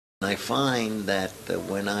I find that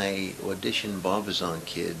when I audition Barbizon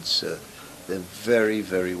kids, they're very,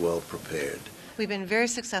 very well prepared. We've been very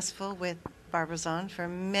successful with Barbizon for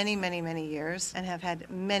many, many, many years and have had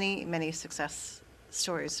many, many success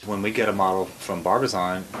stories. When we get a model from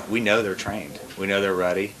Barbizon, we know they're trained. We know they're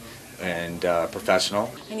ready and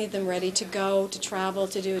professional. I need them ready to go, to travel,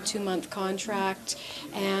 to do a 2-month contract,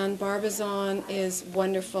 and Barbizon is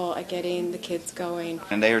wonderful at getting the kids going.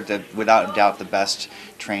 And they are, without doubt, the best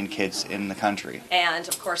trained kids in the country. And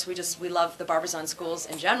of course, we love the Barbizon schools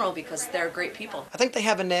in general because they're great people. I think they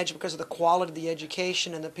have an edge because of the quality of the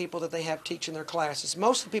education and the people that they have teaching their classes.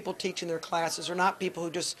 Most of the people teaching their classes are not people who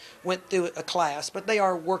just went through a class, but they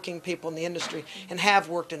are working people in the industry and have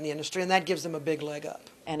worked in the industry, and that gives them a big leg up.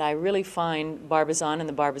 And I really find Barbizon and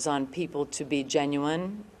the Barbizon people to be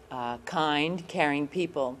genuine, kind, caring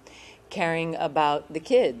people, caring about the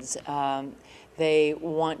kids. They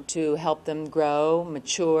want to help them grow,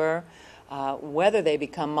 mature. Whether they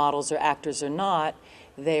become models or actors or not,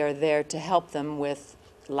 they are there to help them with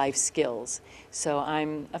life skills. So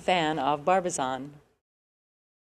I'm a fan of Barbizon.